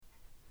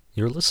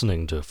You're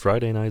listening to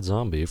Friday Night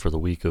Zombie for the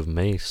week of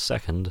May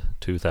 2nd,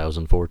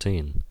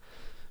 2014.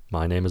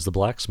 My name is The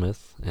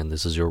Blacksmith, and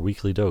this is your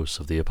weekly dose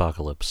of the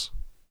apocalypse.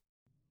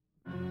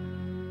 So long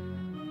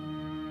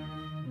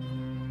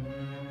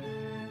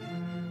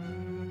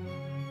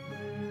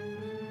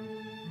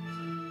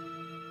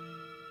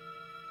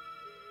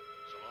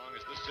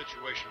as this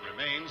situation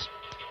remains,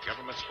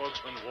 government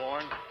spokesmen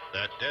warn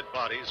that dead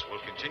bodies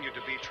will continue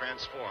to be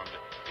transformed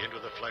into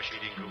the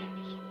flesh-eating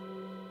ghouls.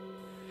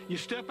 You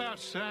step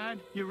outside,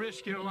 you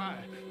risk your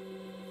life.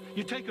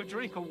 You take a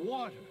drink of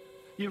water,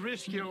 you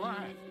risk your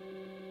life.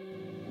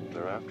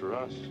 They're after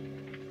us.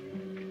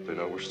 They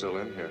know we're still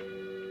in here.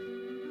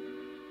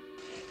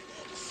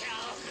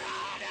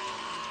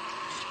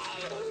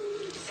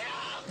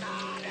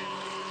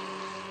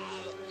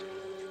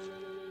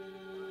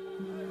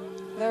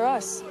 They're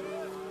us.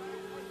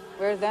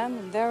 We're them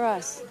and they're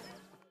us.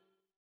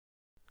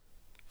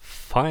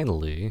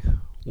 Finally,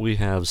 we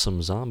have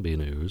some zombie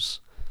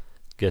news.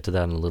 Get to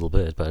that in a little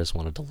bit, but I just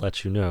wanted to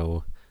let you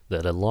know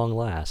that at long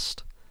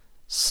last,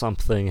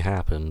 something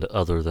happened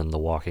other than The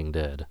Walking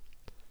Dead.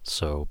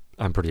 So,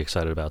 I'm pretty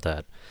excited about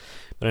that.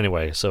 But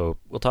anyway, so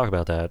we'll talk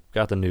about that.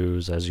 Got the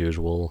news, as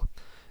usual.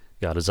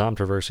 Got a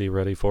Zomtroversy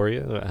ready for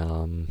you,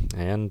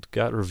 and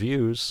got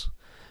reviews.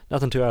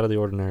 Nothing too out of the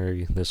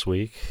ordinary this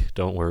week.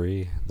 Don't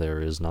worry, there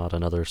is not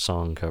another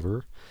song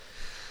cover.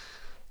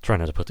 Try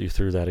not to put you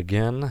through that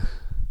again.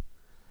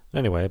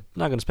 Anyway, I'm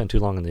not going to spend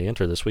too long in the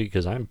intro this week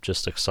because I'm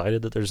just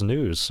excited that there's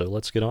news, so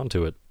let's get on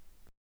to it.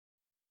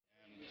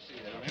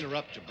 I'll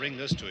interrupt to bring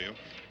this to you.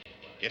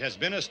 It has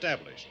been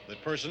established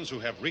that persons who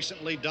have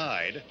recently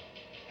died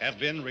have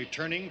been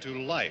returning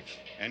to life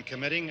and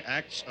committing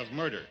acts of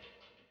murder.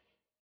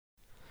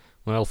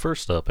 Well,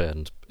 first up,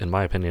 and in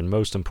my opinion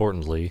most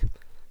importantly,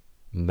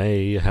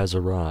 May has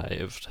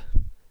arrived.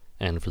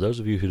 And for those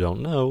of you who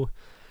don't know,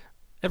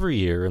 every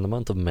year in the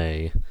month of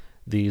May,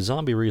 the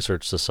Zombie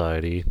Research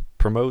Society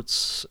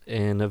promotes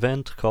an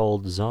event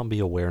called Zombie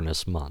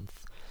Awareness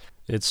Month.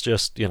 It's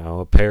just,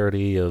 a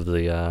parody of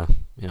the,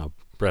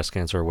 Breast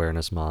Cancer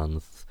Awareness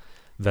Month,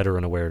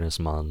 Veteran Awareness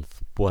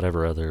Month,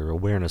 whatever other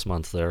awareness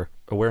months there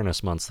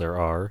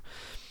are.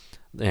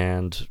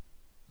 And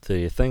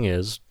the thing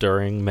is,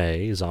 during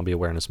May, Zombie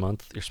Awareness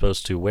Month, you're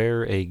supposed to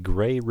wear a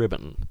gray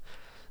ribbon.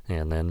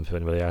 And then if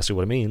anybody asks you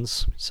what it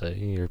means, say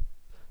you're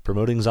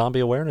promoting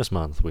Zombie Awareness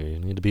Month. We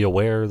need to be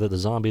aware that the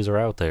zombies are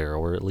out there,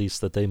 or at least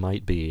that they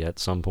might be at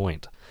some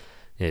point.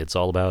 It's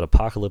all about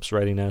apocalypse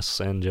readiness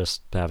and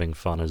just having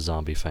fun as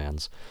zombie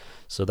fans.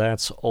 So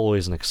that's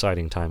always an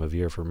exciting time of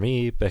year for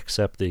me,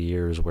 except the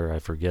years where I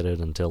forget it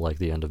until like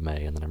the end of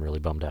May, and then I'm really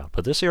bummed out.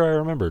 But this year I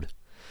remembered.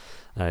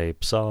 I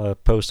saw a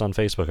post on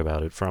Facebook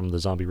about it from the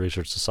Zombie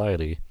Research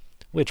Society,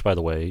 which, by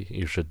the way,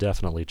 you should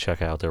definitely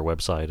check out their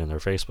website and their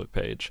Facebook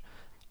page.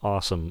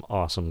 Awesome,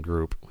 awesome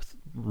group with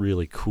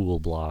really cool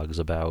blogs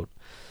about,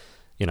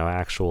 the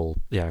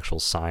actual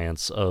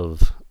science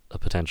of a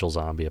potential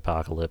zombie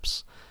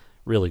apocalypse.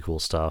 Really cool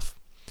stuff.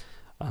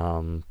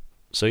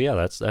 So yeah,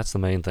 that's the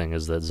main thing,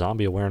 is that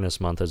Zombie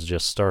Awareness Month has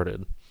just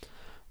started.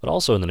 But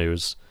also in the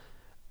news,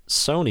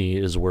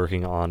 Sony is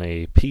working on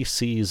a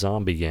PC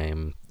zombie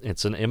game.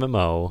 It's an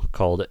MMO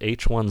called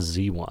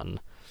H1Z1.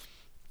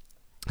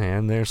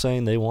 And they're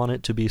saying they want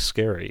it to be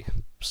scary.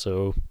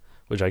 So,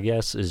 which I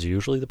guess is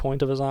usually the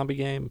point of a zombie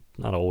game.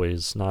 Not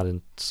always,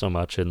 so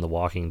much in The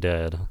Walking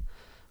Dead.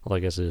 Well, I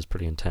guess it is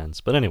pretty intense.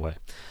 But anyway,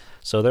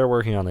 so they're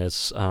working on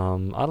this.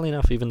 Oddly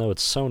enough, even though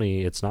it's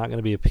Sony, it's not going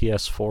to be a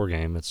PS4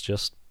 game. It's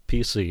just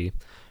PC.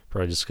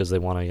 Probably just because they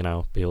want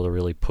to, be able to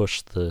really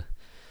push the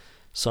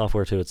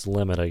software to its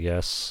limit, I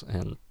guess.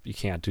 And you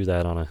can't do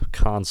that on a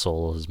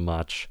console as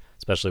much,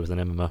 especially with an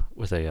MMO.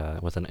 With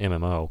an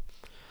MMO.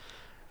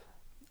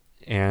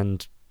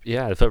 And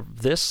yeah,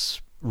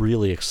 this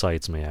really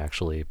excites me,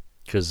 actually,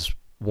 because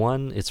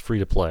one, it's free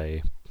to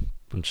play,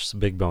 which is a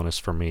big bonus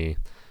for me,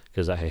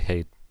 because I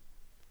hate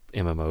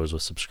MMOs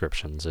with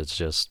subscriptions. It's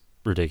just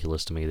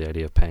ridiculous to me, the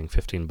idea of paying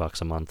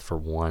 $15 a month for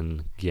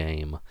one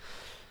game.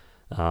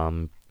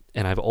 And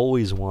I've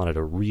always wanted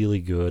a really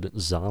good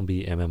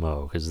zombie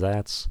MMO, because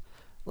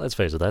let's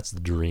face it, that's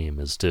the dream,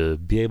 is to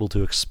be able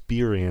to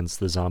experience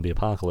the zombie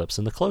apocalypse,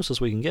 and the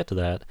closest we can get to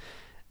that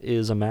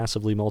is a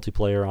massively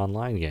multiplayer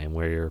online game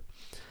where you're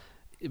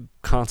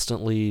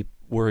constantly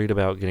worried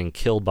about getting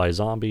killed by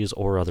zombies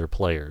or other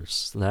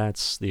players.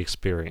 That's the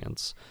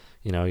experience.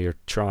 You're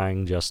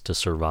trying just to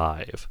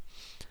survive.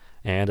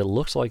 And it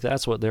looks like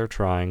that's what they're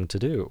trying to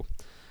do.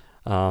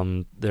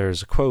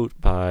 There's a quote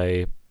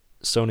by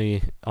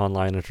Sony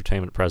Online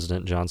Entertainment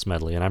President John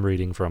Smedley, and I'm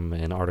reading from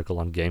an article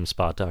on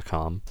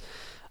GameSpot.com.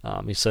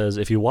 He says,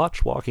 "If you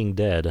watch Walking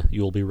Dead,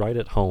 you will be right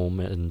at home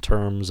in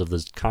terms of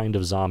the kind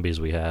of zombies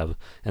we have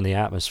and the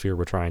atmosphere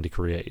we're trying to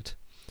create.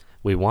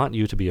 We want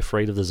you to be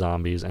afraid of the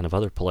zombies and of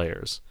other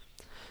players."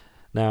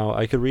 Now,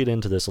 I could read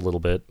into this a little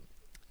bit,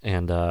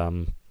 and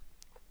I'm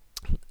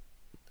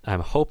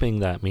hoping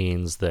that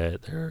means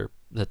that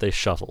they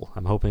shuffle.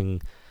 I'm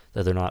hoping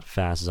that they're not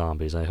fast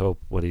zombies. I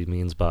hope what he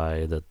means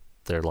by that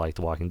they're like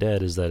The Walking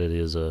Dead is that it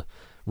is a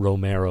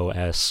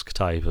Romero-esque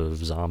type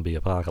of zombie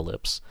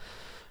apocalypse.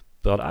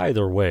 But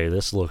either way,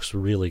 this looks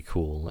really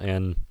cool.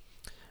 And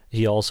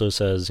he also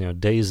says,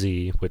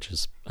 DayZ, which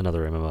is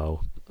another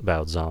MMO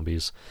about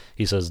zombies,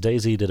 he says,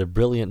 DayZ did a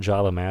brilliant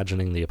job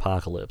imagining the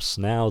apocalypse.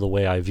 Now, the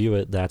way I view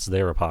it, that's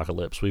their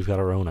apocalypse. We've got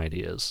our own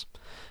ideas.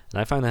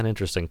 And I find that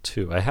interesting,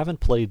 too. I haven't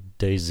played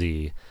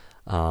DayZ.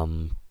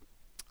 I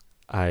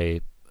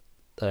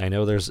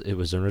know it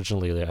was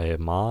originally a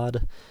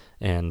mod,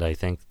 and I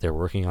think they're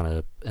working on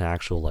an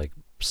actual,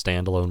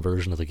 standalone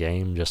version of the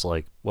game, just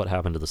like what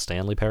happened to the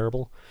Stanley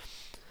Parable.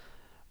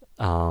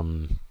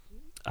 I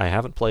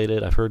haven't played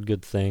it. I've heard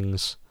good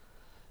things,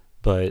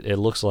 but it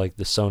looks like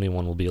the Sony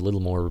one will be a little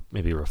more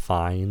maybe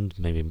refined,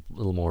 maybe a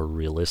little more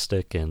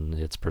realistic in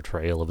its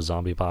portrayal of a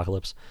zombie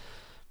apocalypse.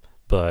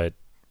 But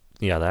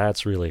yeah,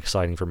 that's really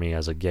exciting for me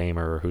as a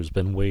gamer who's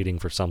been waiting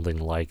for something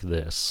like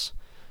this.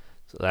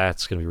 So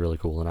that's going to be really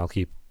cool, and I'll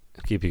keep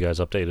you guys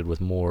updated with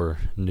more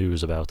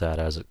news about that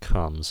as it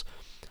comes.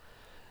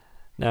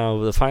 Now,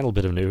 the final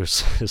bit of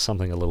news is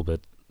something a little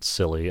bit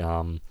silly.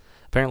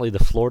 Apparently,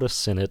 the Florida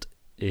Senate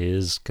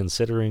is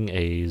considering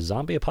a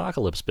zombie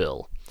apocalypse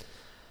bill.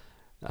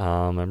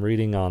 I'm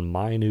reading on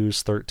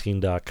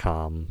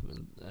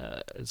mynews13.com.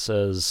 It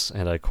says,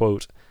 and I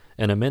quote,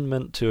 "An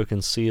amendment to a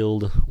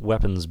concealed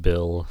weapons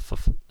bill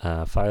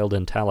filed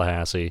in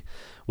Tallahassee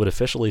would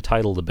officially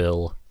title the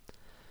bill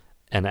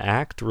An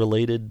Act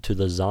Related to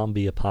the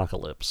Zombie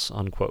Apocalypse,"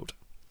 unquote.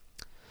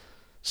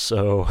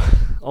 So,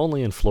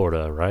 only in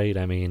Florida, right?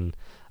 I mean,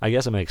 I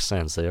guess it makes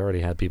sense. They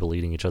already had people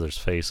eating each other's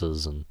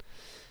faces, and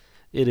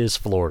it is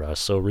Florida,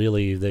 so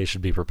really they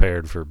should be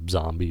prepared for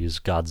zombies,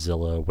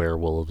 Godzilla,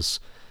 werewolves.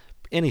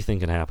 Anything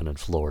can happen in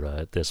Florida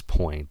at this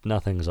point.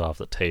 Nothing's off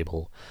the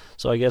table.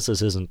 So I guess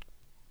this isn't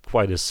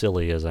quite as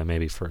silly as I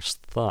maybe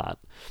first thought.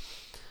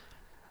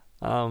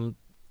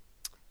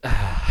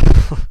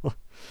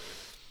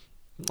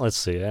 Let's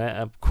see.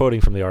 I'm quoting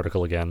from the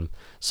article again.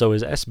 So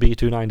is SB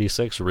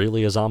 296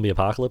 really a zombie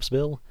apocalypse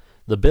bill?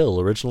 The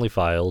bill, originally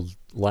filed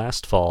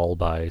last fall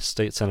by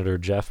State Senator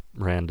Jeff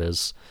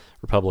Brandes,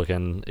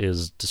 Republican,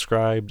 is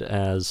described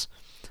as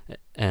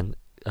an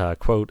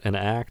quote, an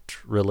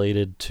act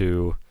related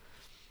to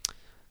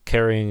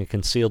carrying a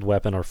concealed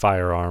weapon or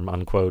firearm,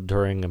 unquote,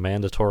 during a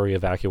mandatory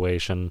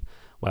evacuation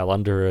while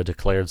under a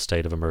declared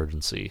state of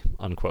emergency,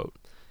 unquote.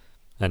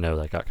 I know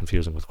that got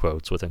confusing with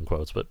quotes within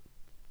quotes, but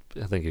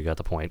I think you got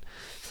the point.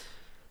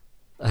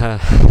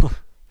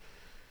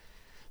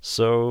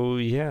 So,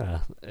 yeah,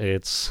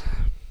 it's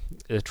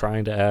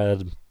trying to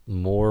add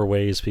more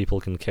ways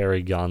people can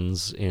carry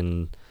guns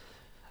in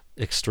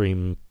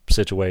extreme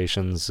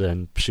situations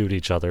and shoot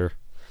each other.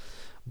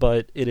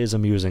 But it is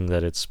amusing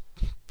that it's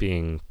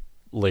being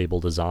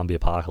labeled a zombie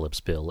apocalypse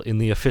bill in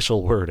the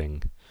official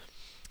wording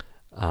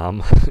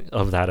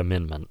of that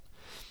amendment.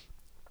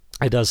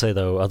 It does say,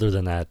 though, other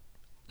than that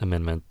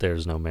amendment,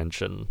 there's no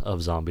mention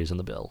of zombies in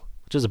the bill,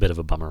 which is a bit of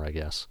a bummer, I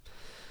guess.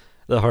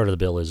 The heart of the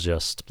bill is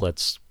just,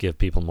 let's give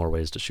people more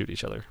ways to shoot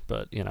each other.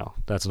 But,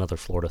 that's another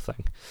Florida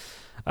thing.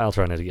 I'll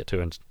try not to get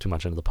too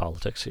much into the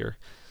politics here.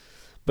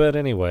 But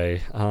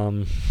anyway,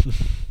 and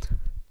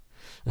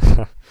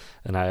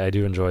I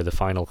do enjoy the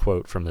final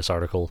quote from this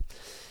article.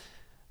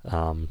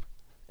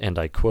 And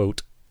I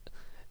quote,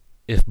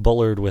 "If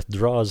Bullard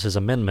withdraws his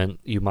amendment,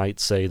 you might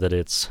say that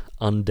it's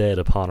undead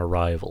upon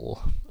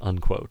arrival,"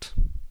 unquote.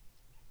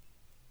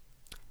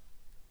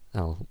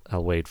 I'll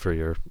wait for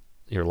your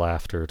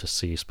laughter to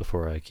cease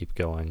before I keep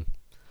going.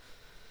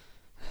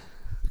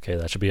 Okay,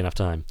 that should be enough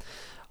time.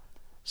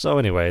 So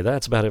anyway,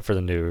 that's about it for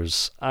the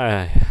news.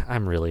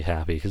 I'm really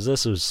happy, because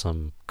this was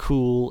some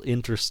cool,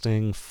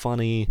 interesting,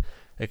 funny,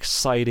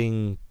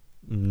 exciting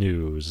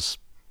news.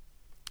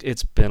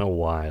 It's been a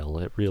while,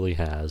 it really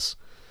has.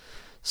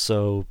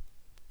 So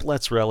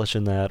let's relish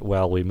in that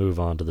while we move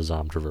on to the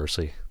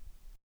Zomtroversy.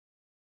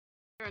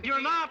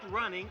 You're not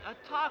running a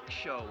talk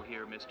show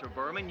here, Mr.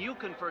 Berman. You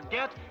can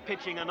forget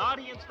pitching an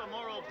audience the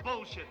moral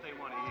bullshit they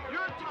want to hear.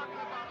 You're talking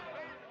about...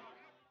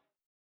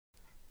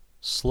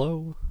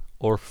 Slow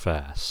or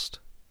fast?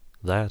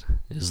 That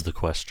is the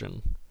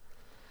question.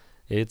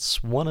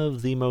 It's one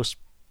of the most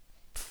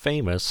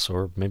famous,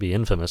 or maybe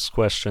infamous,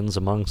 questions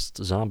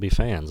amongst zombie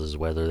fans, is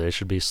whether they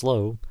should be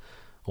slow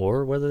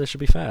or whether they should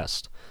be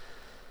fast.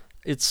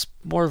 It's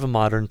more of a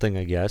modern thing,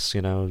 I guess.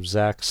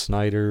 Zack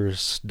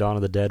Snyder's Dawn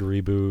of the Dead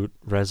reboot,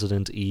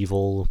 Resident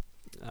Evil,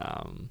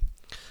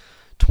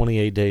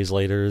 28 Days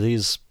Later.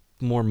 These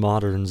more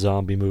modern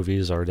zombie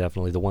movies are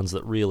definitely the ones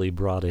that really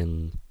brought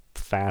in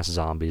fast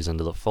zombies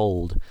into the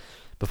fold.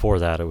 Before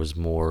that, it was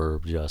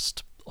more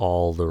just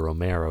all the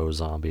Romero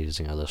zombies,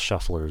 the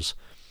shufflers.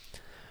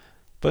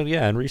 But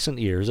yeah, in recent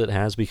years, it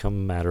has become a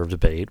matter of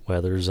debate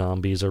whether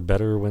zombies are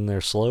better when they're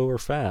slow or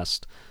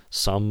fast.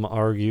 Some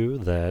argue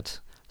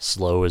that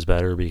slow is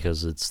better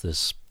because it's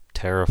this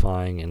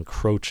terrifying,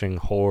 encroaching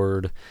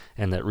horde,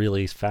 and that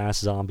really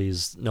fast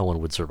zombies, no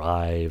one would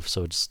survive,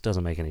 so it just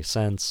doesn't make any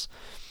sense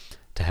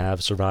to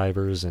have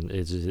survivors, and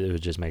it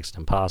just makes it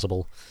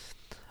impossible.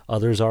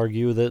 Others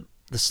argue that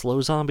the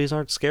slow zombies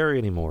aren't scary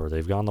anymore.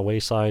 They've gone the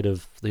wayside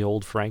of the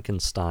old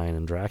Frankenstein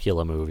and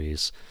Dracula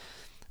movies,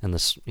 and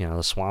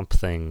the Swamp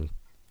Thing.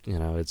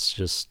 It's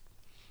just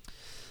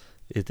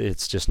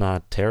it's just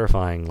not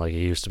terrifying like it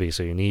used to be.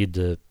 So you need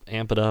to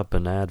amp it up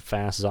and add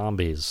fast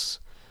zombies,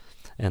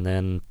 and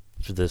then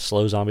the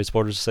slow zombie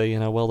supporters say,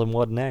 well, then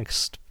what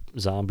next?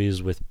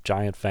 Zombies with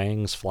giant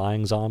fangs,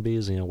 flying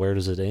zombies. Where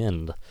does it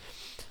end?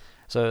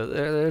 So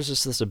there's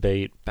just this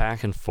debate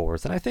back and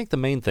forth, and I think the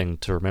main thing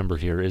to remember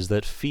here is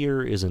that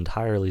fear is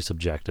entirely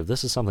subjective.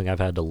 This is something I've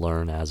had to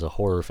learn as a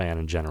horror fan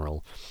in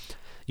general.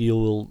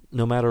 No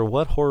matter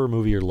what horror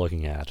movie you're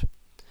looking at,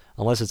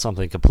 unless it's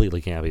something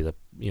completely campy that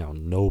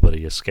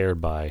nobody is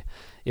scared by,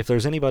 if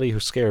there's anybody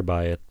who's scared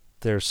by it,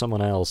 there's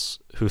someone else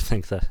who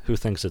thinks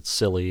it's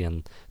silly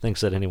and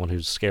thinks that anyone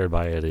who's scared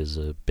by it is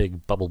a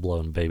big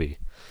bubble-blown baby.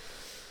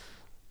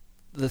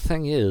 The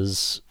thing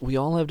is, we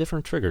all have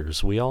different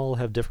triggers. We all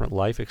have different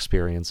life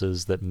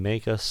experiences that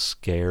make us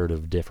scared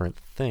of different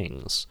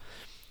things.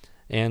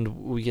 And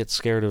we get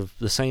scared of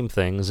the same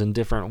things in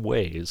different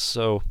ways.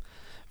 So,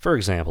 for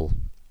example,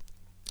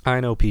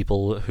 I know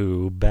people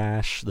who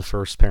bash the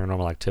first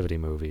Paranormal Activity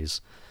movie,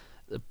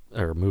 the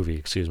other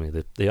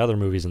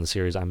movies in the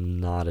series I'm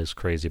not as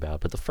crazy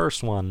about, but the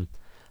first one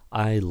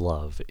I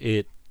love.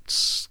 It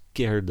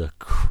scared the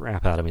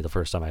crap out of me the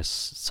first time I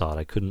saw it.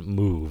 I couldn't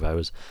move. I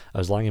was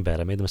lying in bed.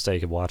 I made the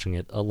mistake of watching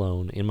it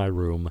alone in my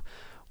room,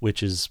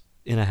 which is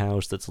in a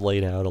house that's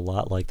laid out a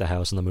lot like the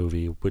house in the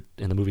movie,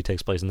 and the movie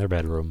takes place in their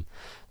bedroom.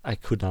 I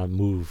could not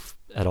move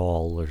at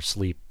all or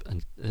sleep,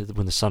 and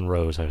when the sun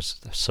rose, I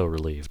was so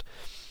relieved.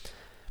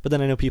 But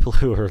then I know people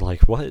who are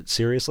like, what?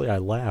 Seriously? I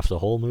laughed the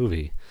whole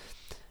movie.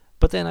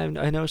 But then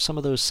I know some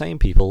of those same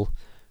people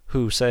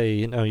who say,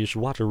 you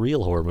should watch a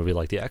real horror movie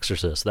like The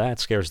Exorcist. That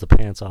scares the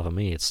pants off of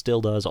me. It still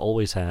does,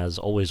 always has,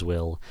 always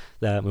will.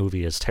 That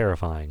movie is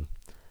terrifying.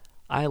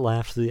 I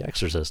laughed at The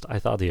Exorcist. I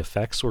thought the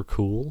effects were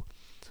cool.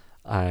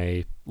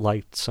 I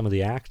liked some of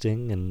the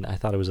acting, and I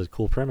thought it was a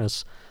cool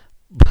premise,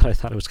 but I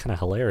thought it was kind of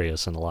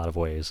hilarious in a lot of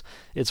ways.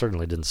 It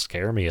certainly didn't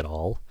scare me at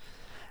all.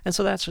 And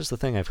so that's just the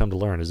thing I've come to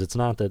learn, is it's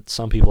not that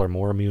some people are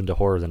more immune to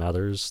horror than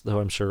others, though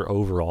I'm sure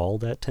overall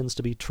that tends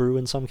to be true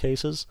in some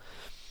cases.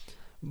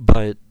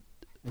 But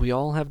we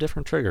all have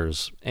different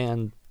triggers,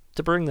 and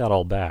to bring that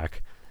all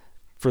back,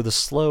 for the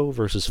slow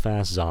versus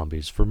fast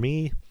zombies, for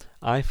me,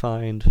 I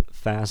find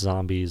fast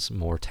zombies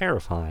more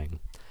terrifying.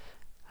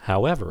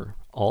 However,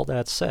 all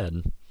that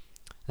said,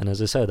 and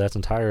as I said, that's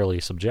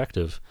entirely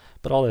subjective,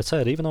 but all that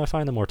said, even though I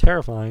find them more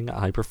terrifying,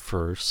 I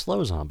prefer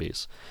slow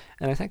zombies.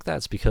 And I think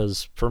that's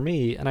because, for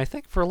me, and I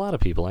think for a lot of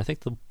people, I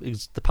think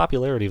the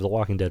popularity of The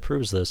Walking Dead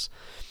proves this,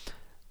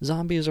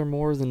 zombies are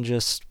more than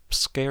just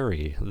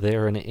scary.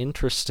 They're an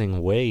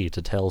interesting way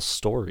to tell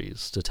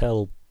stories, to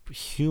tell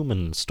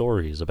human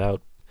stories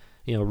about,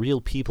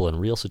 real people and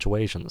real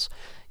situations.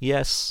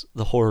 Yes,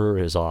 the horror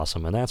is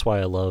awesome, and that's why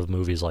I love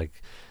movies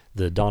like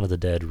the Dawn of the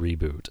Dead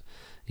reboot.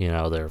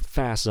 They're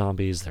fast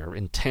zombies, they're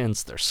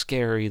intense, they're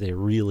scary, they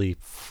really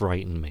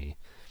frighten me.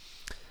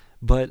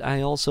 But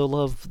I also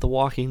love The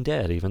Walking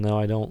Dead, even though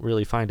I don't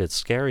really find it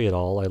scary at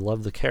all. I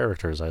love the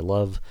characters, I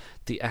love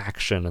the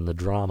action and the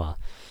drama.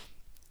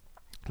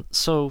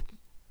 So,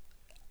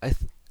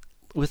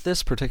 with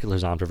this particular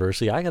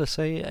Zombieversy, I gotta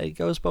say, it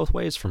goes both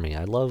ways for me.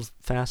 I love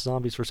fast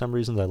zombies for some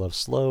reasons, I love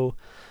slow,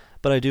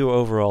 but I do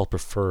overall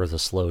prefer the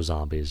slow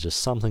zombies. Just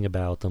something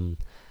about them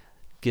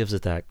gives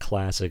it that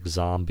classic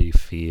zombie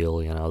feel,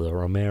 the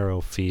Romero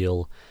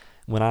feel.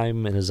 When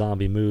I'm in a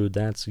zombie mood,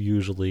 that's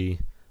usually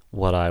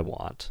what I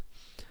want.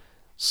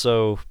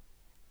 So,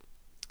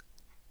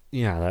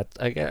 yeah,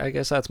 I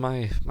guess that's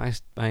my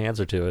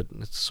answer to it.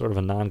 It's sort of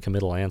a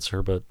non-committal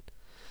answer, but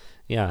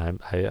yeah,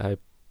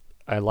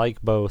 I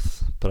like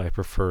both, but I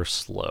prefer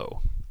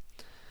slow.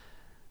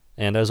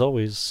 And as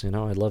always,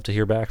 I'd love to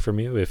hear back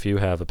from you if you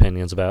have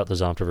opinions about the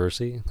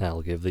Zombieversy.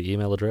 I'll give the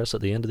email address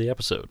at the end of the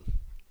episode.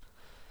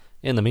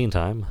 In the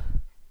meantime,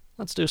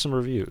 let's do some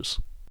reviews.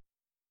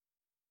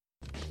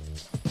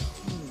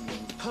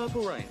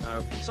 Purple Rain.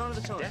 Sign of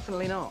the Times.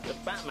 Definitely not. The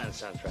Batman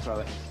soundtrack.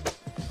 Throw it.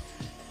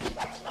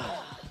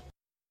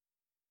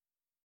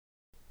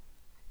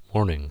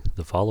 Warning,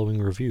 the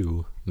following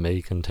review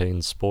may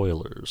contain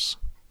spoilers.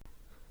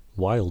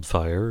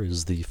 Wildfire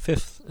is the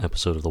 5th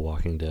episode of The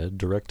Walking Dead,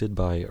 directed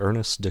by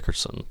Ernest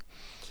Dickerson.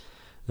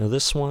 Now,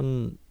 this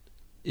one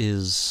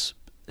is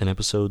an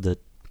episode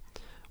that,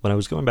 when I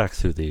was going back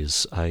through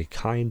these, I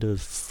kind of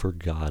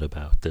forgot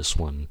about this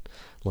one.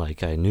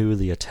 Like, I knew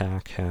the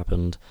attack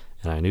happened,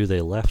 and I knew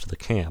they left the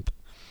camp,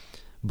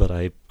 but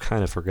I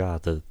kind of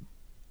forgot that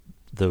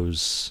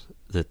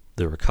the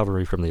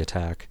recovery from the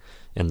attack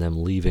and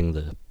them leaving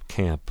the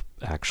camp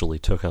actually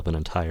took up an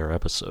entire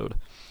episode.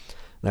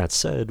 That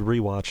said,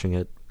 rewatching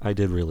it, I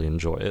did really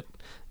enjoy it,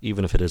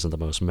 even if it isn't the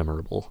most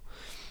memorable,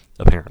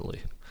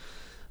 apparently.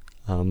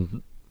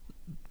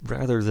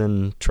 Rather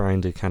than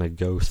trying to kind of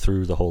go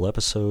through the whole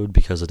episode,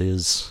 because it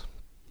is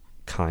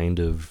kind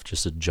of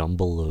just a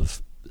jumble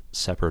of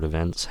separate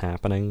events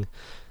happening,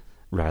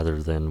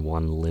 rather than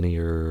one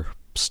linear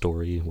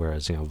story,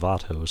 whereas,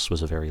 Vatos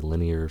was a very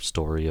linear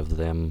story of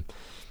them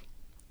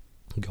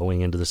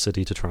going into the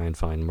city to try and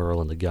find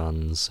Merle and the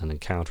guns and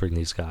encountering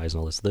these guys and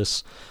all this.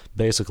 This,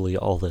 basically,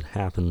 all that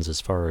happens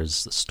as far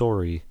as the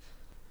story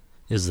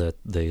is that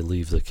they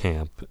leave the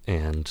camp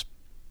and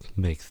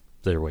make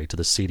their way to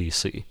the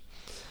CDC.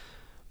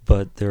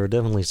 But there are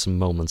definitely some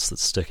moments that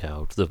stick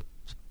out. The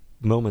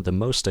moment that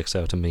most sticks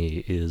out to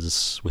me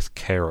is with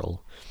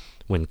Carol,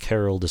 when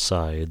Carol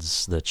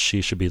decides that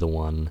she should be the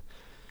one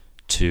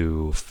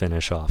to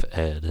finish off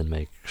Ed and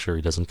make sure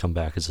he doesn't come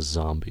back as a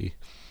zombie.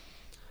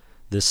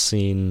 This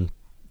scene,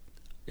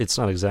 it's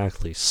not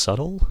exactly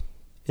subtle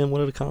in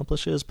what it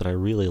accomplishes, but I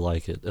really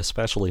like it,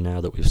 especially now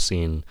that we've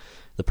seen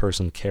the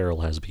person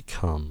Carol has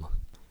become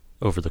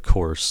over the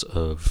course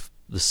of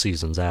the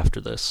seasons after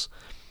this.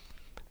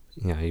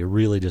 You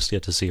really just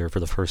get to see her for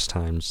the first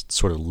time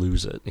sort of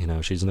lose it.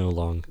 She's no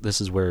longer... This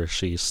is where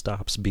she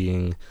stops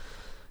being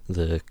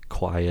the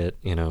quiet,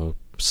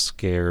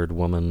 scared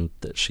woman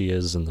that she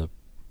is in the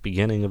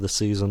beginning of the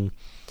season,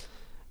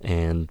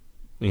 and,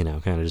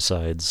 kind of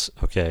decides,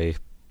 okay,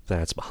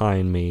 that's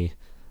behind me,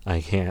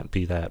 I can't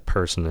be that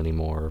person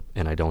anymore,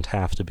 and I don't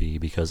have to be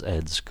because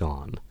Ed's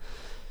gone.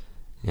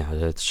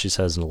 She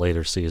says in a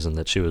later season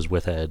that she was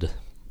with Ed,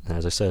 and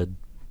as I said,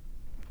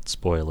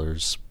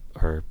 spoilers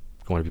are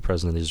going to be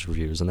present in these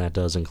reviews, and that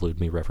does include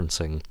me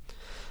referencing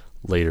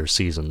later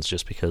seasons,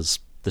 just because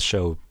the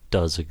show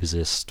does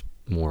exist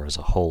more as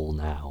a whole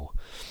now.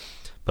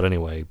 But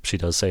anyway, she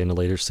does say in a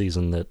later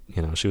season that,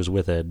 she was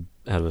with Ed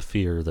out of a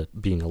fear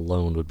that being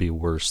alone would be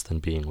worse than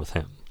being with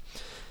him,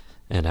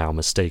 and how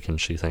mistaken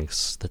she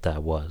thinks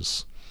that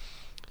was.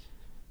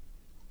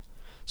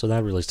 So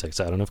that really sticks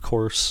out, and of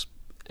course,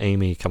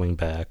 Amy coming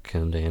back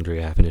and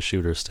Andrea having to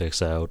shoot her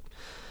sticks out.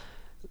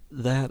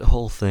 That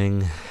whole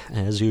thing,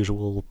 as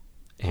usual,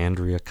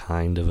 Andrea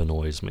kind of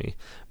annoys me.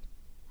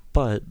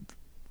 But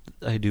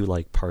I do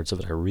like parts of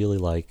it. I really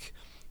like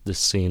this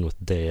scene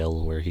with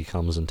Dale where he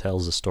comes and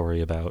tells a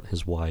story about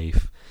his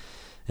wife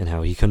and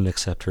how he couldn't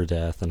accept her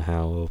death and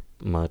how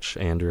much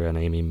Andrea and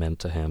Amy meant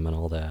to him and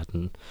all that.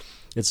 And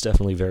it's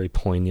definitely very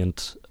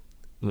poignant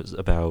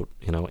about,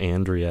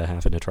 Andrea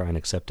having to try and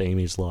accept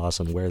Amy's loss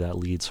and where that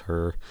leads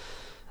her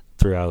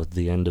throughout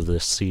the end of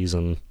this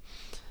season.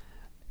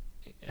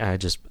 I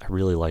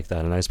really like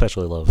that, and I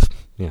especially love,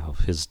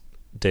 his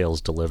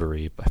Dale's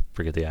delivery. I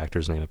forget the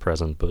actor's name at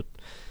present, but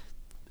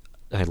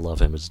I love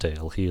him as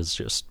Dale. He is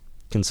just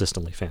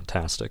consistently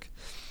fantastic.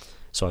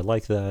 So I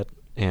like that,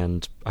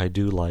 and I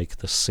do like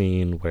the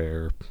scene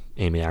where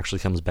Amy actually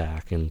comes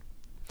back, and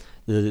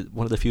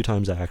one of the few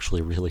times I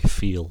actually really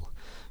feel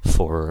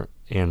for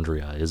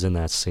Andrea is in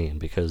that scene,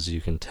 because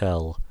you can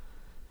tell,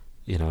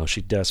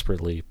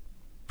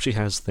 she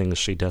has things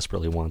she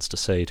desperately wants to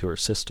say to her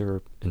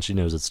sister, and she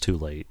knows it's too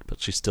late, but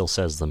she still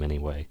says them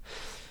anyway.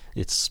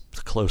 It's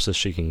the closest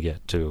she can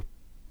get to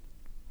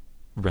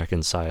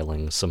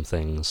reconciling some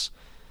things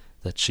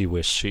that she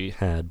wished she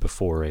had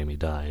before Amy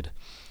died.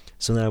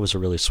 So that was a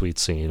really sweet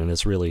scene, and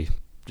it's really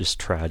just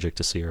tragic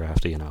to see her have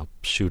to,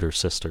 shoot her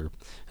sister,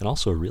 and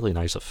also a really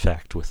nice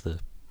effect with the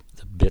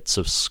bits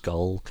of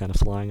skull kind of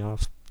flying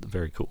off.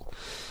 Very cool.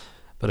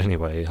 But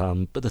anyway,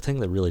 but the thing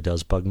that really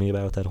does bug me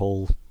about that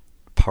whole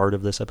part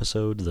of this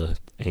episode, the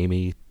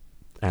Amy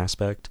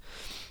aspect,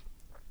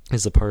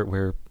 is the part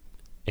where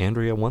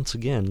Andrea once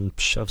again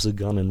shoves a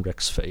gun in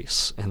Rick's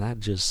face, and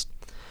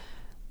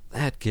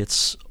that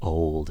gets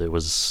old. It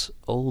was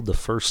old the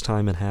first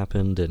time it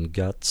happened in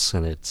Guts,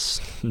 and it's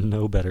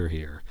no better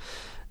here.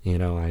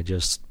 I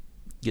just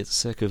get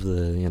sick of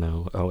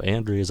the,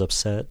 Andrea's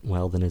upset,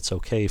 well, then it's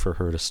okay for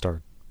her to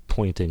start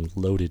pointing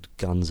loaded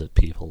guns at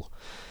people.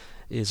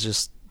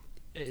 It's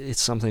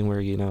something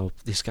where,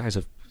 these guys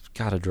have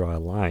got to draw a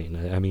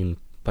line.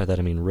 By that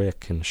I mean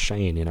Rick and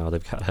Shane,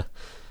 they've got to...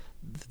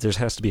 There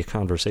has to be a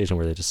conversation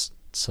where they just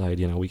decide,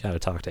 we got to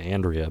talk to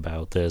Andrea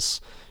about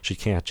this. She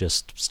can't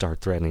just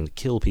start threatening to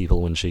kill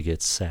people when she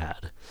gets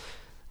sad.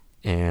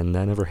 And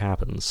that never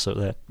happens, so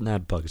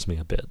that bugs me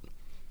a bit.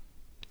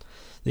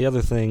 The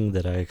other thing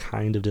that I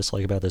kind of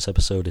dislike about this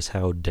episode is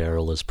how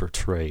Daryl is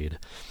portrayed.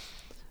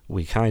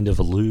 We kind of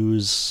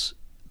lose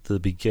the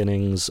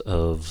beginnings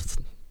of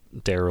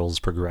Daryl's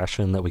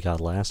progression that we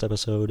got last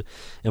episode,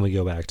 and we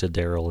go back to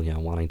Daryl,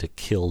 wanting to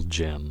kill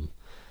Jim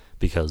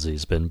because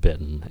he's been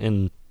bitten.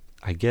 And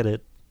I get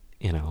it,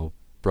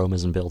 Rome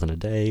isn't built in a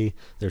day.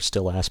 There's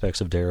still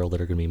aspects of Daryl that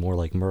are going to be more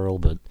like Merle,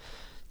 but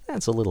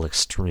that's a little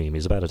extreme.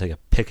 He's about to take a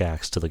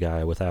pickaxe to the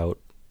guy without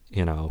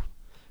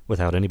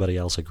anybody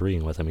else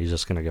agreeing with him. He's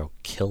just going to go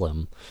kill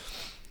him.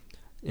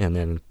 And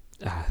then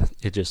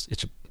it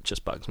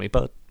just bugs me.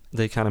 But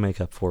they kind of make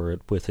up for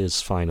it with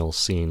his final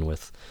scene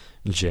with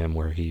Jim,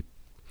 where it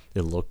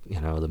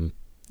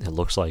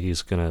looks like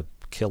he's going to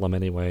kill him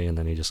anyway, and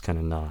then he just kind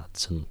of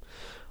nods and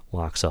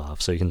walks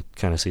off. So you can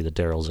kind of see that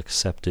Daryl's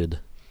accepted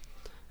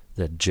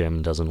that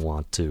Jim doesn't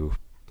want to,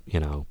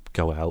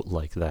 go out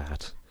like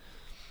that.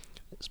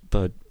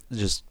 But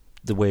just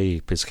the way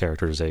his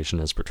characterization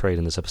is portrayed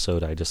in this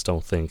episode, I just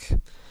don't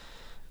think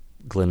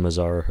Glenn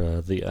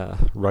Mazar,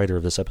 the writer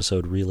of this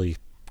episode, really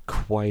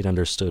quite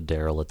understood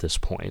Daryl at this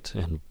point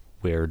and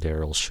where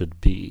Daryl should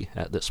be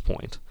at this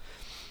point.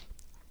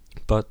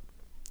 But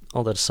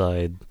all that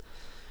aside,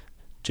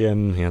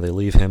 Jim, they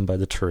leave him by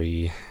the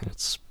tree.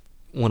 It's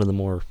one of the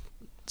more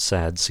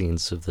sad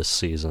scenes of this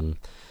season.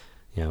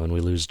 When we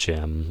lose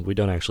Jim, we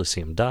don't actually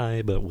see him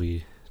die, but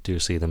we do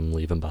see them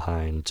leave him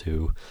behind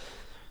to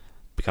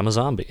become a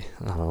zombie,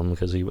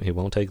 because he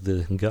won't take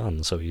the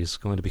gun, so he's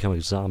going to become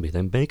a zombie.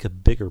 They make a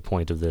bigger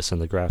point of this in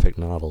the graphic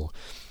novel,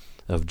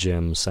 of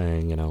Jim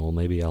saying,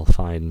 maybe I'll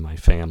find my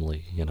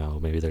family,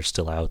 maybe they're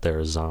still out there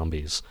as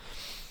zombies.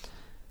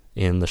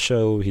 In the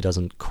show, he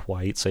doesn't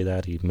quite say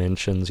that. He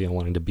mentions,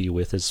 wanting to be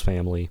with his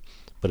family,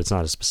 but it's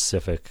not as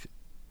specific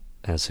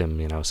as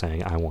him,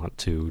 saying, I want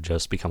to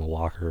just become a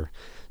walker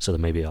so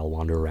that maybe I'll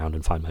wander around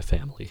and find my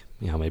family.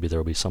 Maybe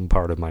there'll be some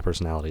part of my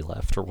personality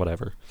left or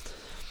whatever.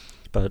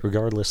 But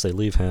regardless, they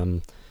leave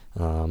him,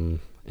 and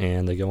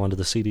they go on to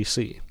the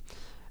CDC.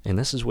 And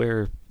this is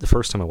where, the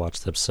first time I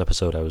watched this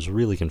episode, I was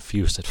really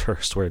confused at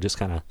first, where it just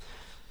kind of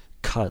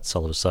cuts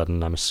all of a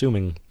sudden. I'm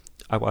assuming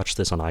I watched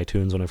this on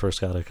iTunes when I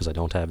first got it, because I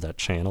don't have that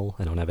channel.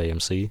 I don't have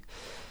AMC.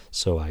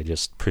 So I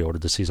just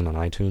pre-ordered the season on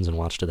iTunes and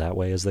watched it that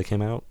way as they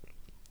came out.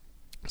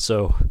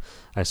 So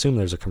I assume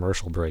there's a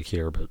commercial break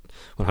here, but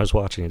when I was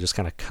watching, it just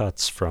kind of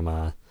cuts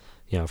from,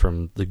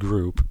 from the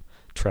group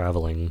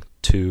traveling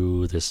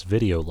to this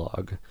video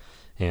log,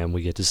 and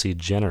we get to see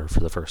Jenner for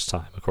the first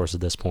time. Of course,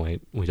 at this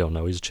point, we don't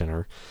know he's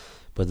Jenner,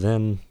 but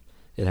then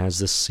it has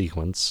this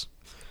sequence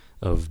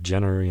of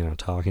Jenner,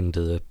 talking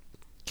to the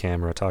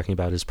camera, talking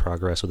about his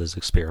progress with his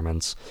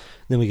experiments.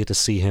 Then we get to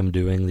see him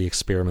doing the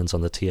experiments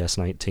on the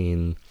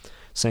TS-19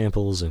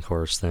 samples, and of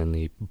course, then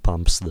he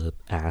pumps the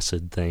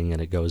acid thing,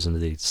 and it goes into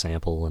the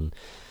sample, and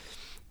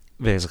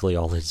basically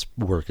all his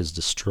work is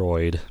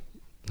destroyed.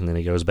 And then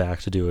he goes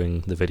back to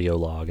doing the video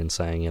log and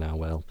saying,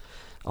 well,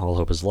 all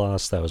hope is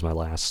lost. That was my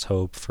last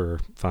hope for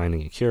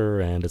finding a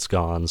cure, and it's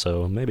gone,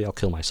 so maybe I'll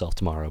kill myself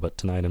tomorrow, but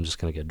tonight I'm just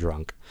going to get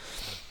drunk.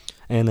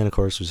 And then, of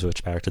course, we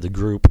switch back to the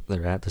group.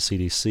 They're at the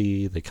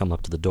CDC. They come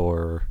up to the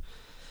door.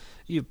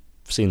 You've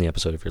seen the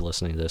episode if you're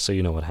listening to this, so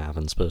you know what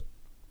happens. But,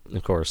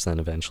 of course, then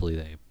eventually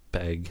they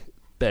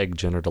beg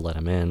Jenner to let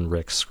him in.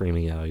 Rick's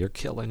screaming, you're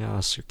killing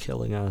us, you're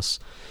killing us.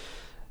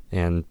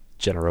 And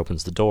Jenner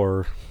opens the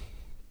door.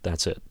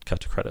 That's it.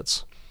 Cut to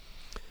credits.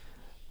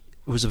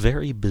 It was a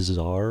very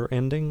bizarre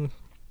ending,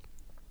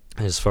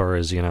 as far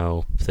as,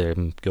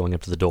 them going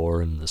up to the door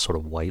and the sort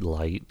of white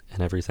light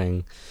and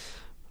everything.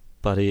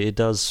 But it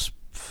does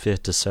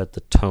fit to set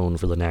the tone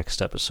for the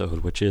next episode,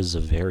 which is a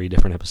very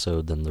different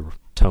episode than the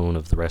tone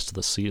of the rest of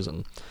the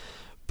season.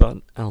 But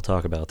I'll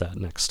talk about that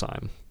next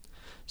time.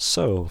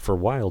 So, for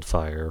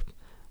Wildfire,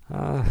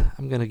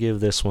 I'm going to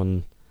give this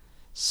one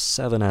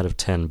 7 out of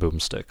 10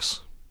 boomsticks.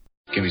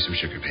 Give me some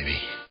sugar, baby.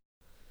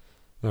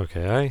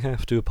 Okay, I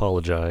have to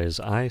apologize.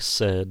 I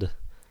said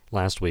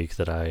last week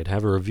that I'd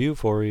have a review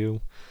for you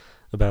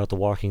about The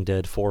Walking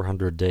Dead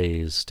 400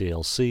 Days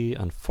DLC.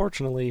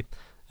 Unfortunately,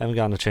 I haven't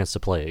gotten a chance to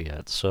play it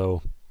yet,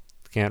 so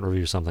can't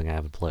review something I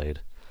haven't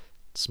played.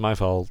 It's my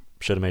fault.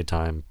 Should have made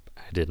time.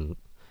 I didn't.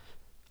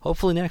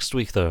 Hopefully next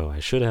week, though. I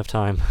should have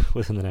time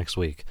within the next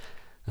week.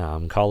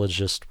 College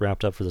just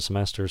wrapped up for the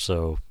semester,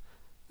 so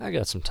I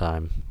got some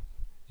time.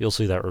 You'll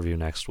see that review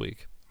next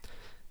week.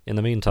 In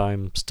the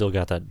meantime, still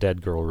got that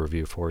Dead Girl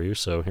review for you,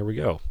 so here we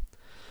go.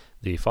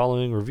 The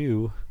following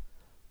review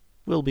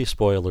will be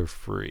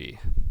spoiler-free.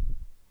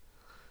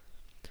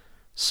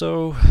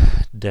 So,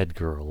 Dead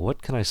Girl.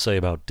 What can I say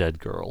about Dead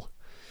Girl?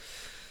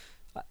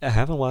 I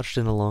haven't watched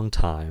it in a long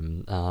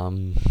time.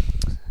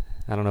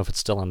 I don't know if it's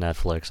still on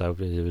Netflix.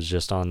 It was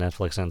just on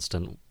Netflix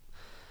Instant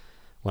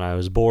when I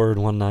was bored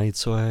one night,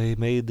 so I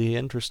made the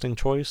interesting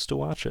choice to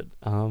watch it,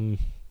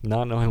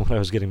 not knowing what I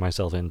was getting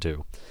myself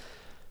into.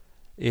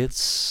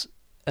 It's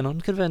an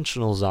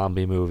unconventional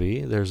zombie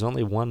movie. There's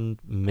only one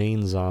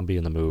main zombie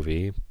in the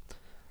movie.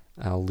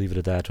 I'll leave it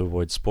at that to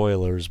avoid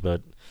spoilers,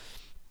 but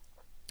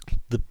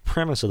the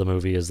premise of the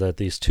movie is that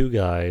these two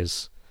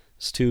guys,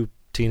 these two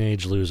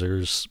teenage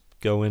losers,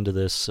 go into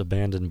this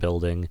abandoned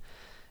building,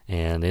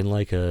 and in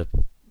like a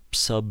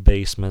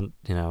sub-basement,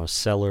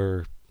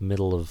 cellar,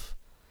 middle of,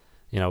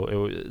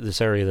 this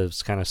area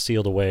that's kind of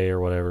sealed away or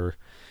whatever,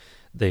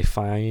 they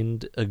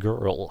find a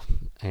girl,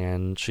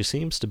 and she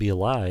seems to be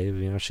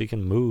alive. She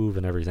can move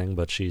and everything,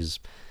 but she's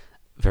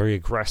very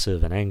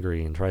aggressive and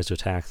angry and tries to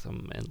attack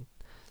them. And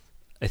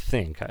I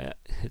think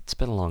it's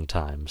been a long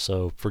time,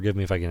 so forgive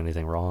me if I get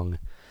anything wrong.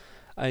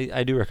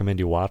 I do recommend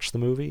you watch the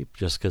movie,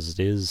 just because it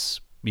is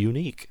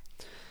unique.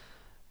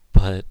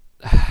 But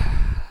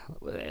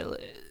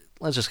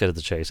let's just get to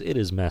the chase. It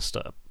is messed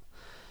up.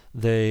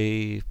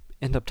 They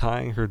end up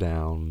tying her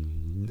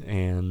down,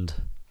 and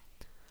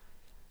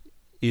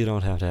you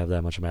don't have to have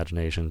that much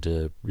imagination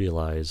to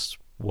realize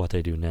what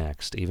they do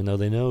next. Even though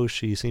they know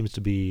she seems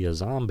to be a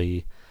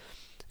zombie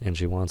and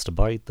she wants to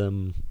bite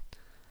them,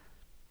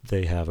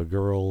 they have a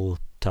girl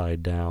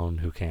tied down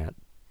who can't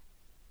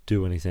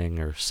do anything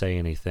or say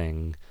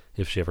anything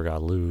if she ever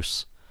got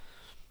loose,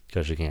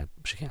 because she can't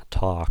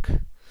talk.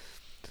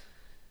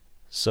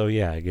 So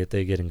yeah,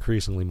 they get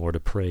increasingly more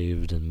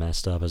depraved and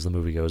messed up as the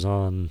movie goes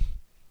on.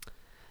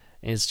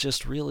 It's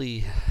just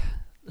really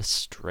a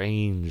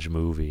strange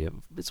movie.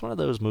 It's one of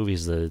those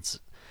movies that it's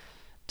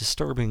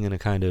disturbing in a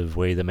kind of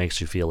way that makes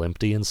you feel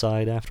empty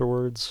inside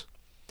afterwards.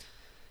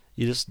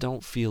 You just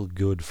don't feel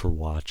good for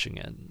watching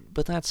it.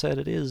 But that said,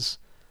 it does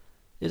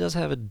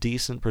have a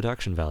decent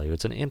production value.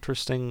 It's an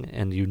interesting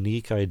and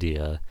unique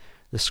idea.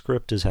 The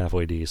script is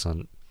halfway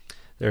decent.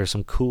 There are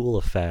some cool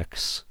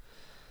effects.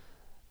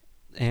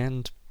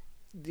 And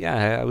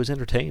yeah, I was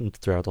entertained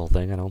throughout the whole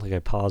thing. I don't think I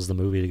paused the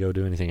movie to go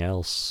do anything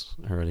else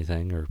or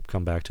anything, or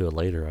come back to it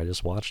later. I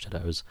just watched it.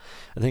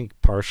 I think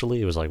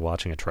partially it was like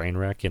watching a train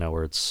wreck,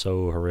 where it's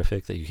so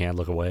horrific that you can't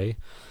look away.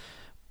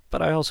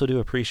 But I also do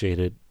appreciate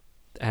it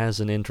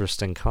as an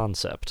interesting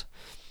concept.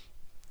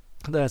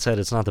 That said,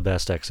 it's not the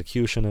best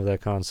execution of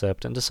that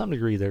concept, and to some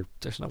degree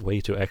there's no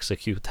way to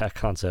execute that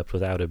concept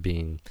without it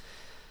being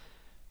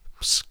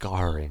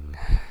scarring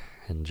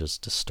and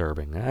just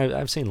disturbing.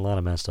 I've seen a lot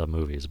of messed up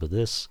movies, but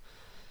this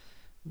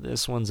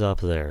one's up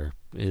there.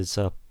 It's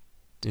up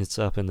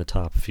in the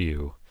top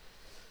few.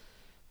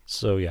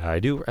 So yeah, I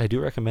do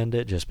recommend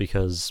it, just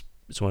because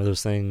it's one of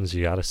those things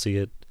you gotta see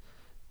it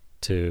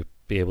to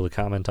be able to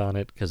comment on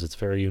it, because it's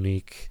very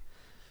unique.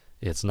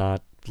 It's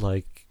not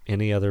like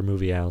any other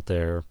movie out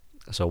there.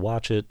 So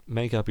watch it,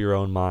 make up your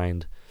own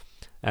mind.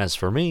 As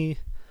for me,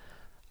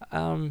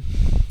 I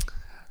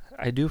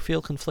do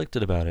feel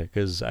conflicted about it,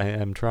 because I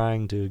am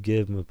trying to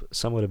give a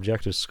somewhat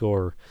objective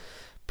score,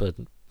 but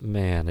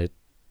man, it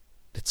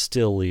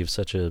still leaves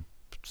such a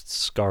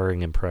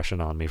scarring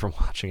impression on me from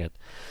watching it.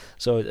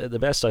 So the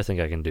best I think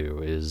I can do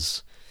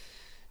is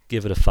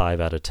give it a 5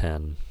 out of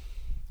 10.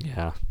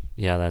 Yeah,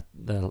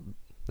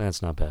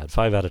 that's not bad.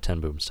 5 out of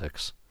 10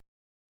 boomsticks.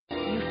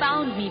 You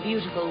found me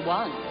beautiful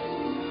once.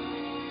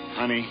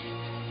 Honey,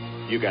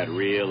 you got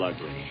real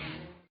ugly.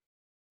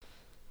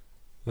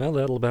 Well,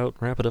 that'll about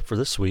wrap it up for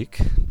this week.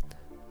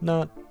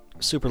 Not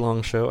a super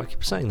long show. I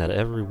keep saying that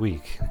every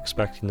week,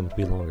 expecting them to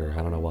be longer.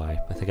 I don't know why.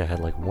 I think I had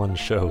like one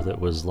show that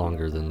was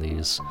longer than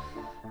these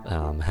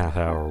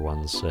half-hour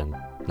ones, and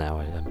now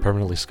I'm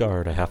permanently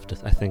scarred. I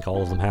think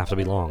all of them have to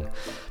be long.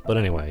 But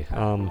anyway,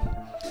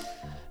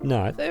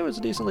 no, it was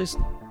a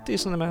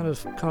decent amount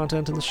of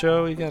content in the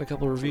show. You got a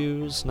couple of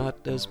reviews, not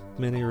as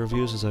many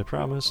reviews as I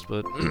promised,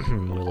 but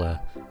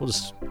we'll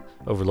just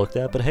overlook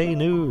that. But hey,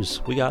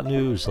 news! We got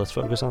news. Let's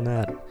focus on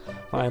that.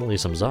 Finally,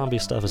 some zombie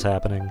stuff is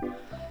happening,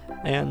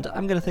 and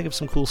I'm gonna think of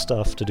some cool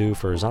stuff to do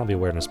for Zombie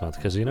Awareness Month,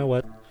 because you know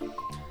what?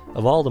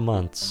 Of all the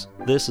months,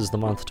 this is the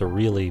month to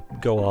really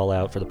go all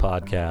out for the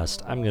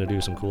podcast. I'm gonna do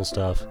some cool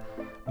stuff.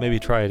 Maybe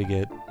try to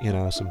get,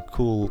 some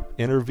cool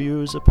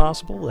interviews if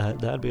possible.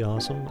 That'd be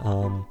awesome.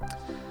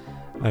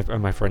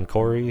 My friend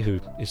Corey, who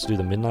used to do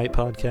the Midnight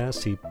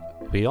podcast,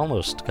 we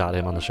almost got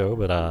him on the show,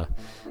 but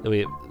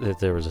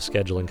there was a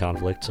scheduling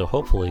conflict, so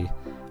hopefully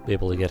be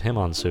able to get him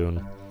on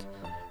soon.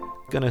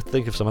 Gonna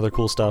think of some other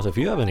cool stuff. If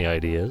you have any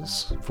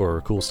ideas for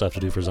cool stuff to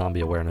do for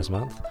Zombie Awareness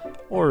Month,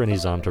 or any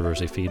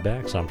Zombieversy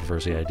feedback,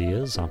 Zombieversy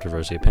ideas,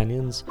 Zombieversy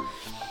opinions,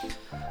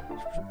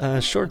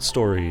 short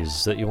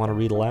stories that you want to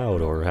read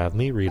aloud or have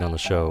me read on the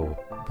show,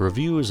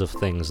 reviews of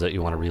things that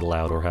you want to read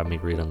aloud or have me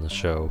read on the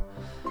show,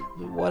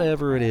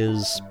 whatever it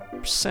is,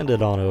 send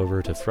it on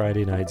over to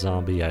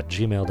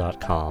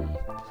FridayNightZombie@gmail.com.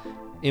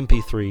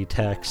 MP3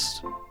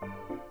 text,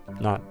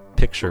 not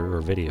picture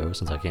or video,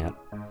 since I can't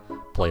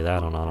play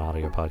that on an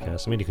audio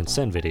podcast. I mean, you can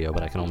send video,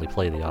 but I can only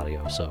play the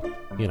audio, so,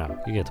 you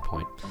get the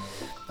point.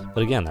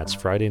 But again, that's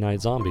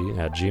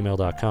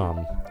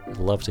FridayNightZombie@gmail.com. I'd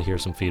love to hear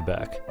some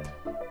feedback.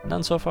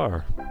 None so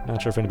far.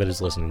 Not sure if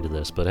anybody's listening to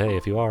this, but hey,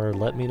 if you are,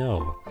 let me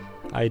know.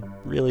 I'd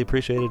really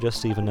appreciate it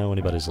just to even know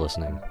anybody's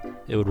listening.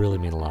 It would really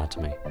mean a lot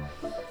to me.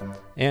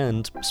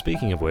 And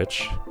speaking of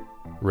which,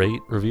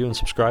 rate, review, and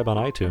subscribe on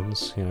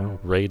iTunes.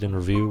 Rate and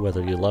review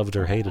whether you loved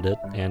or hated it,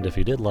 and if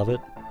you did love it,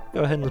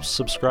 go ahead and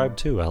subscribe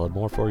too. I'll have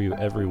more for you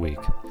every week.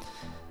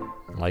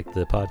 Like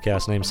the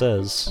podcast name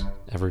says,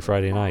 every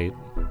Friday night,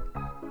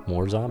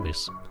 more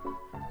zombies.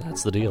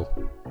 That's the deal.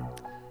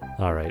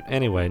 Alright,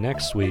 anyway,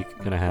 next week,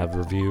 gonna have a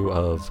review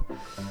of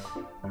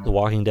The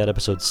Walking Dead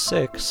Episode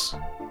 6,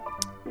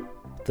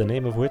 the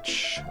name of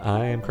which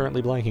I am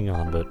currently blanking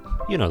on, but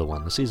you know the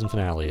one, the season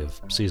finale of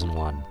Season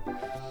 1.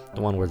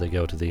 The one where they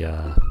go to the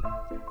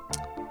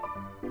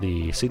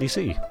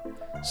CDC.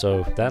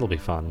 So, that'll be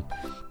fun.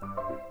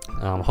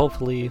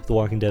 Hopefully, The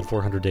Walking Dead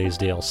 400 Days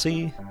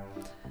DLC.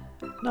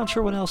 Not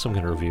sure what else I'm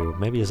gonna review.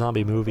 Maybe a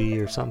zombie movie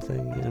or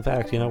something. In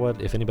fact, you know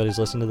what? If anybody's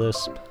listening to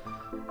this,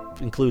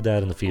 include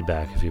that in the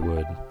feedback if you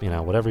would.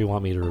 Whatever you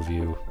want me to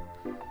review,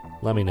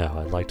 let me know.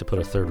 I'd like to put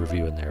a third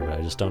review in there, but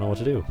I just don't know what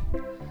to do.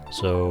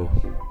 So,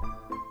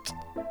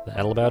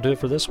 that'll about do it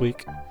for this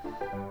week,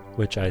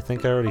 which I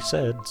think I already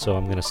said, so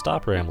I'm going to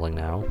stop rambling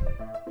now.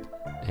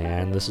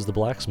 And this is the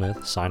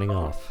Blacksmith signing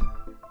off.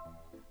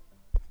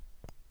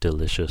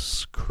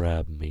 Delicious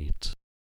crab meat.